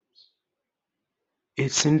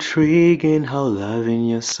It's intriguing how loving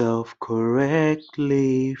yourself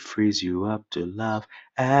correctly frees you up to love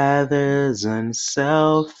others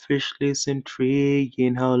unselfishly. It's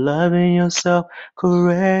intriguing how loving yourself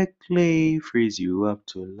correctly frees you up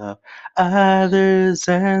to love others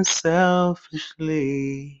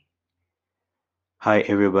unselfishly. Hi,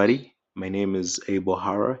 everybody. My name is Abe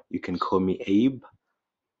O'Hara. You can call me Abe.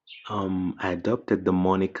 I adopted the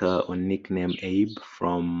moniker or nickname Abe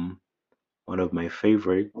from one of my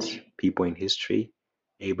favorite people in history,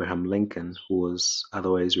 Abraham Lincoln, who was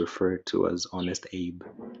otherwise referred to as Honest Abe.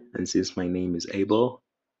 And since my name is Abel,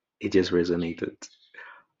 it just resonated.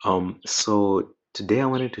 So today I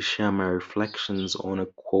wanted to share my reflections on a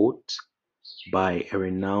quote by a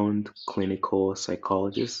renowned clinical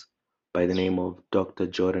psychologist by the name of Dr.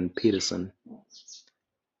 Jordan Peterson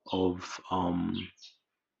of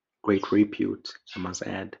great repute, I must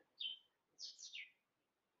add.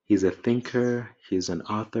 He's a thinker, he's an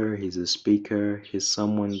author, he's a speaker, he's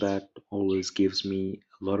someone that always gives me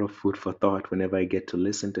a lot of food for thought whenever I get to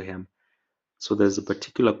listen to him. So there's a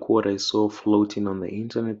particular quote I saw floating on the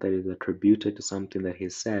internet that is attributed to something that he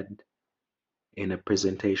said in a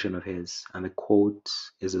presentation of his, and the quote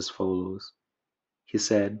is as follows. He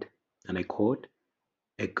said, and I quote,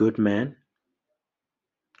 "A good man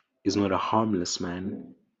is not a harmless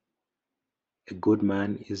man. A good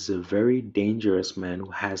man is a very dangerous man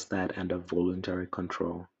who has that under voluntary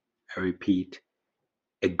control." I repeat,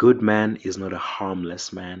 a good man is not a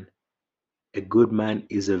harmless man. A good man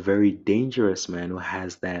is a very dangerous man who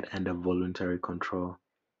has that under voluntary control.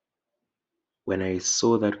 When I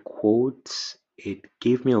saw that quote, it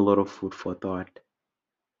gave me a lot of food for thought.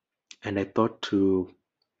 And I thought to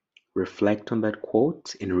reflect on that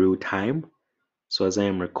quote in real time. So as I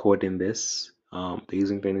am recording this, there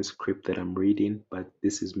isn't any script that I'm reading, but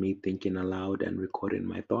this is me thinking aloud and recording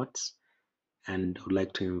my thoughts. And I would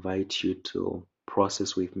like to invite you to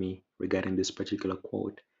process with me regarding this particular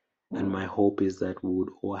quote. And my hope is that we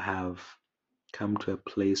would all have come to a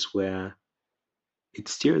place where it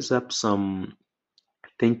stirs up some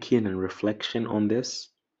thinking and reflection on this,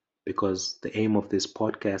 because the aim of this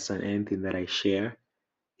podcast and anything that I share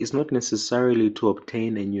is not necessarily to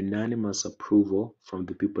obtain a unanimous approval from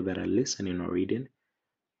the people that are listening or reading,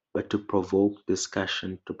 but to provoke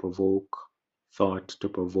discussion, to provoke thought, to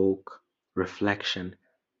provoke reflection,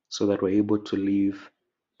 so that we're able to leave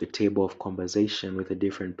the table of conversation with a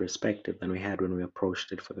different perspective than we had when we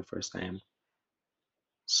approached it for the first time.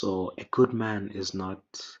 So, a good man is not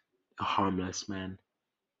a harmless man.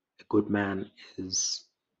 A good man is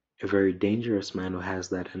a very dangerous man who has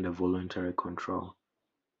that under voluntary control.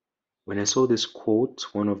 When I saw this quote,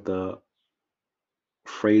 one of the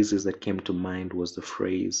phrases that came to mind was the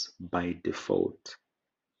phrase by default.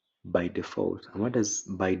 By default. And what does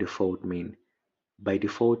by default mean? By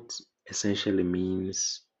default essentially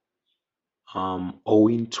means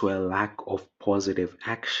owing to a lack of positive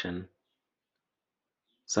action,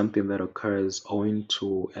 something that occurs owing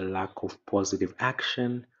to a lack of positive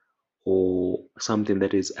action, or something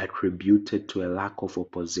that is attributed to a lack of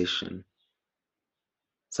opposition,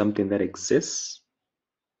 something that exists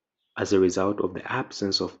as a result of the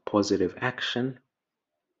absence of positive action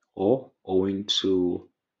or owing to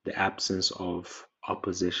the absence of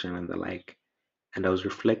opposition and the like. And I was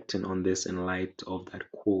reflecting on this in light of that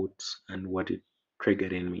quote and what it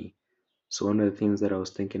triggered in me. So, one of the things that I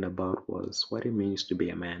was thinking about was what it means to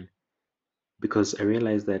be a man. Because I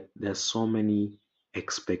realized that there's so many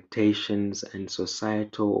expectations and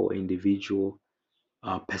societal or individual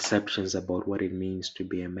perceptions about what it means to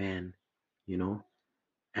be a man, you know,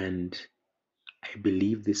 and I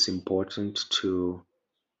believe it's important to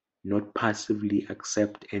not passively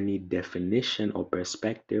accept any definition or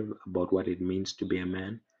perspective about what it means to be a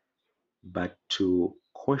man, but to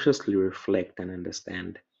consciously reflect and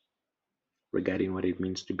understand regarding what it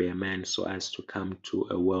means to be a man so as to come to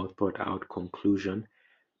a well thought out conclusion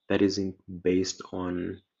that isn't based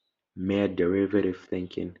on mere derivative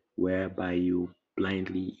thinking, whereby you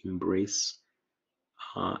blindly embrace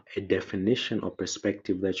a definition or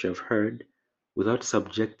perspective that you have heard without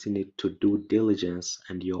subjecting it to due diligence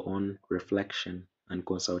and your own reflection and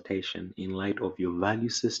consultation in light of your value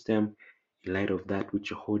system, in light of that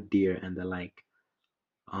which you hold dear, and the like.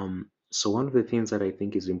 So, one of the things that I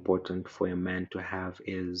think is important for a man to have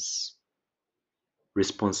is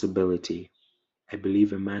responsibility. I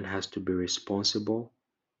believe a man has to be responsible.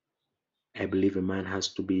 I believe a man has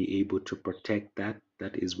to be able to protect that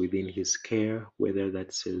is within his care, whether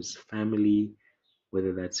that's his family,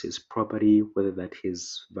 whether that's his property, whether that's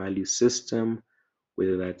his value system,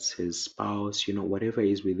 whether that's his spouse, whatever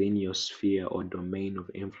is within your sphere or domain of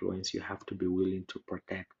influence, you have to be willing to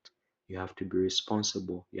protect. You have to be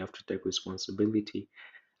responsible. You have to take responsibility.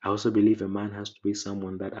 I also believe a man has to be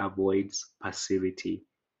someone that avoids passivity,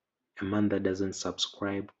 a man that doesn't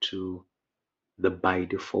subscribe to the by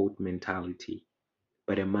default mentality,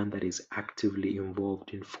 but a man that is actively involved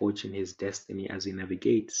in forging his destiny as he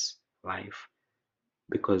navigates life,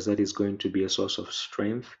 because that is going to be a source of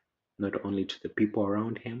strength, not only to the people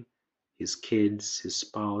around him, his kids, his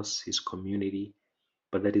spouse, his community,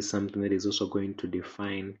 but that is something that is also going to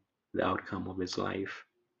define the outcome of his life.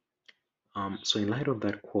 So, in light of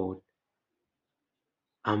that quote,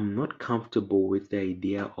 I'm not comfortable with the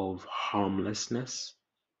idea of harmlessness,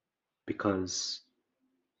 because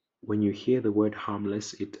when you hear the word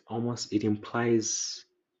harmless, it implies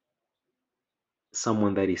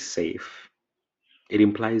someone that is safe. It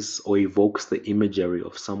implies or evokes the imagery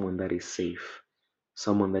of someone that is safe,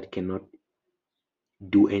 someone that cannot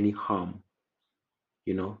do any harm,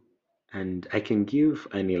 you know. And I can give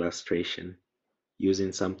an illustration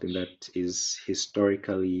using something that is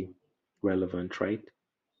historically relevant, right?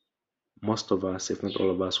 Most of us, if not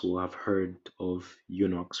all of us, will have heard of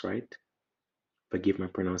eunuchs, right? Forgive my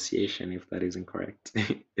pronunciation if that is incorrect.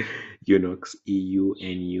 Eunuchs,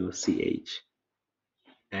 Eunuch.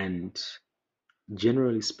 And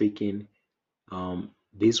generally speaking,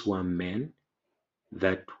 these were men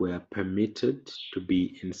that were permitted to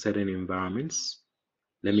be in certain environments.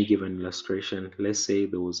 Let me give an illustration. Let's say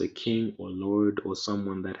there was a king or lord or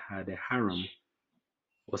someone that had a harem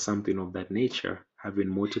or something of that nature, having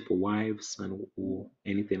multiple wives and or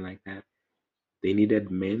anything like that. They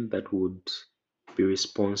needed men that would be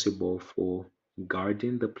responsible for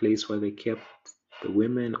guarding the place where they kept the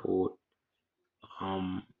women, or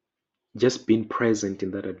um, just being present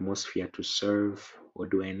in that atmosphere to serve or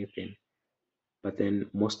do anything. But then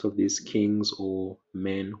most of these kings or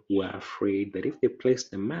men were afraid that if they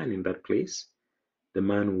placed a man in that place, the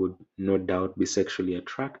man would no doubt be sexually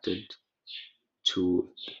attracted to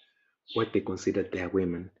what they considered their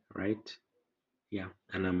women, right? Yeah.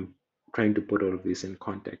 And I'm trying to put all of this in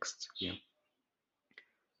context. Yeah.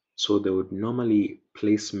 So they would normally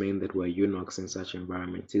place men that were eunuchs in such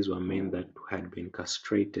environments. These were men that had been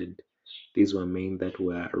castrated. These were men that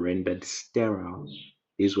were rendered sterile.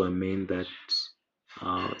 These were men that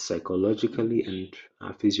psychologically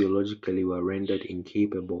and physiologically were rendered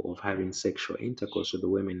incapable of having sexual intercourse with the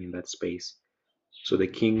women in that space. So the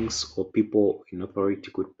kings or people in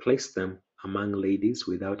authority could place them among ladies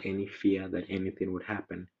without any fear that anything would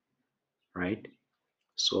happen, right?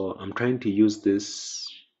 So I'm trying to use this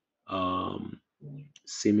um,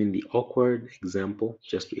 seemingly awkward example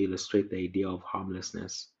just to illustrate the idea of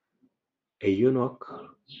harmlessness. A eunuch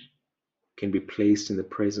can be placed in the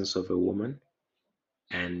presence of a woman,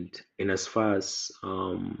 and in as far as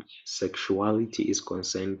sexuality is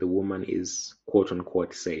concerned, the woman is quote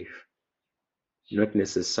unquote safe. Not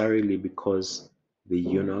necessarily because the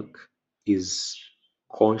eunuch is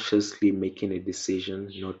consciously making a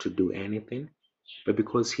decision not to do anything, but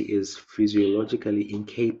because he is physiologically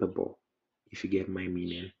incapable, if you get my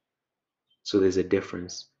meaning. So there's a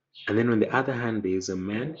difference. And then on the other hand, there is a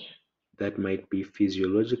man that might be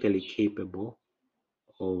physiologically capable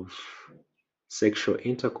of sexual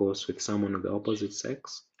intercourse with someone of the opposite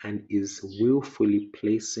sex and is willfully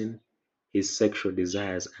placing his sexual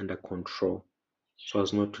desires under control so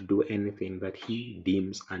as not to do anything that he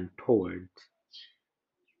deems untoward.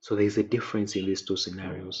 So there's a difference in these two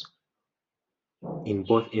scenarios. In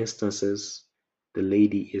both instances, the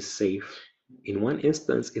lady is safe. In one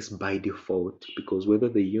instance, it's by default because whether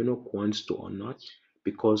the eunuch wants to or not,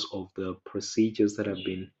 because of the procedures that have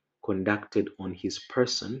been conducted on his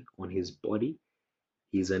person, on his body,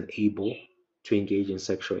 he is unable to engage in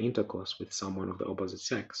sexual intercourse with someone of the opposite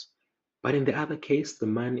sex. But in the other case, the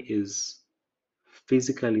man is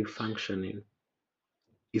physically functioning.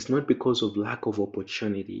 It's not because of lack of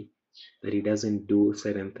opportunity that he doesn't do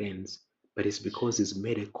certain things, but it's because he's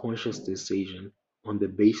made a conscious decision on the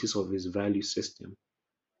basis of his value system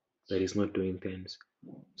that he's not doing things.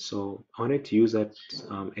 So I wanted to use that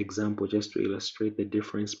example just to illustrate the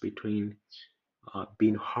difference between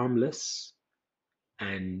being harmless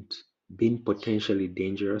and being potentially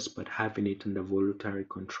dangerous, but having it under voluntary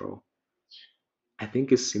control. I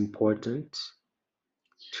think it's important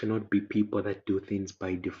to not be people that do things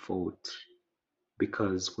by default,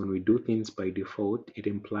 because when we do things by default, it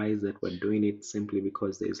implies that we're doing it simply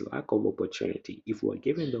because there's lack of opportunity. If we're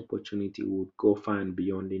given the opportunity, we would go far and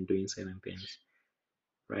beyond in doing certain things,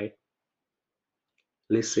 right?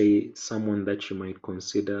 Let's say someone that you might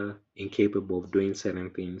consider incapable of doing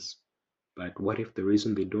certain things, But what if the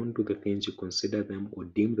reason they don't do the things you consider them or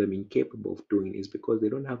deem them incapable of doing is because they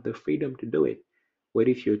don't have the freedom to do it? What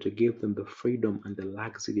if you're to give them the freedom and the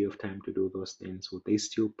laxity of time to do those things? Would they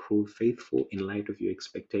still prove faithful in light of your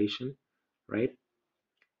expectation? Right?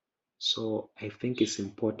 So I think it's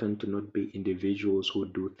important to not be individuals who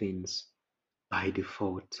do things by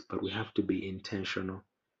default, but we have to be intentional.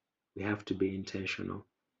 We have to be intentional.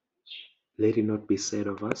 Let it not be said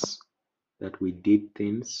of us that we did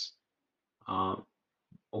things uh,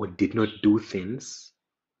 or did not do things,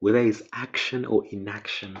 whether it's action or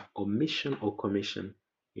inaction, omission or commission.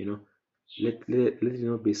 You know, let it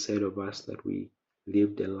not be said of us that we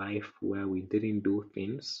lived a life where we didn't do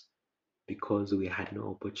things because we had no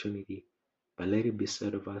opportunity. But let it be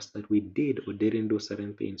said of us that we did or didn't do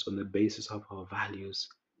certain things on the basis of our values,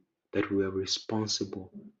 that we were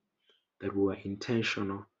responsible, that we were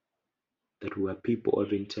intentional, that we were people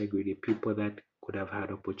of integrity, people that could have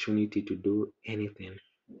had opportunity to do anything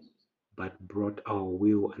but brought our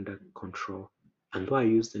will under control. And though I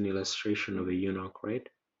used an illustration of a eunuch, right?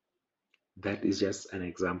 That is just an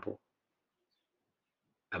example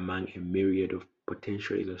among a myriad of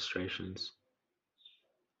potential illustrations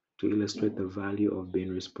to illustrate the value of being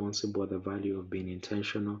responsible, the value of being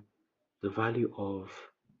intentional, the value of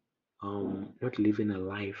not living a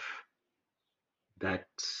life that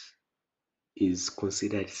is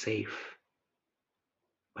considered safe,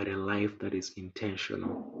 but a life that is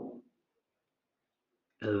intentional,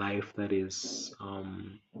 a life that is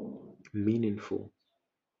meaningful,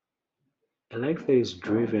 a life that is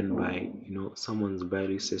driven by someone's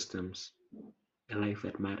value systems, a life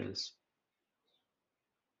that matters.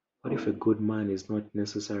 What if a good man is not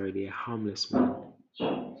necessarily a harmless man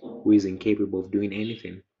who is incapable of doing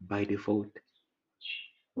anything by default,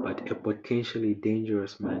 but a potentially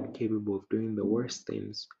dangerous man capable of doing the worst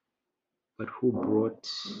things, but who brought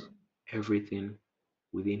everything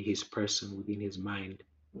within his person, within his mind,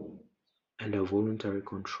 under voluntary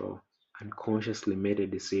control, and consciously made a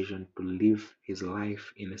decision to live his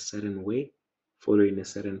life in a certain way, following a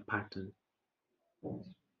certain pattern?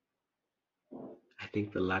 I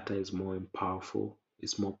think the latter is more powerful,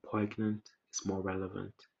 it's more poignant, it's more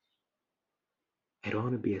relevant. I don't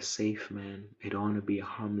want to be a safe man. I don't want to be a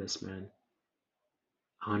harmless man.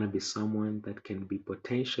 I want to be someone that can be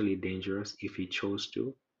potentially dangerous if he chose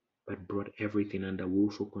to, but brought everything under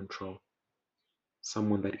willful control.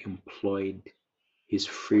 Someone that employed his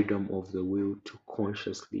freedom of the will to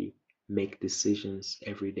consciously make decisions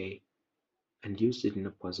every day and used it in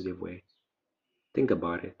a positive way. Think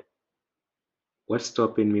about it. What's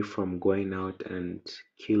stopping me from going out and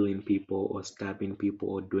killing people or stabbing people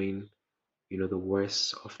or doing, the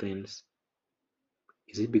worst of things?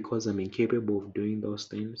 Is it because I'm incapable of doing those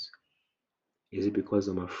things? Is it because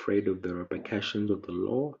I'm afraid of the repercussions of the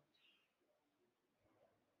law?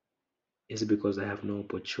 Is it because I have no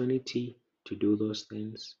opportunity to do those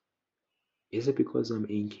things? Is it because I'm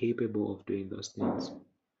incapable of doing those things?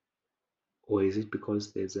 Or is it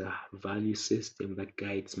because there's a value system that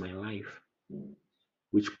guides my life,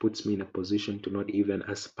 which puts me in a position to not even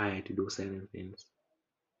aspire to do certain things?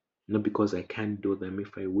 Not because I can't do them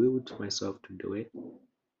if I willed myself to do it,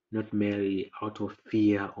 not merely out of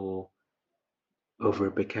fear or of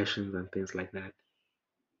repercussions and things like that,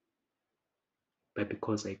 but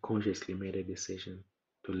because I consciously made a decision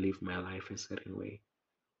to live my life a certain way.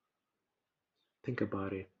 Think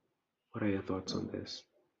about it. What are your thoughts on this?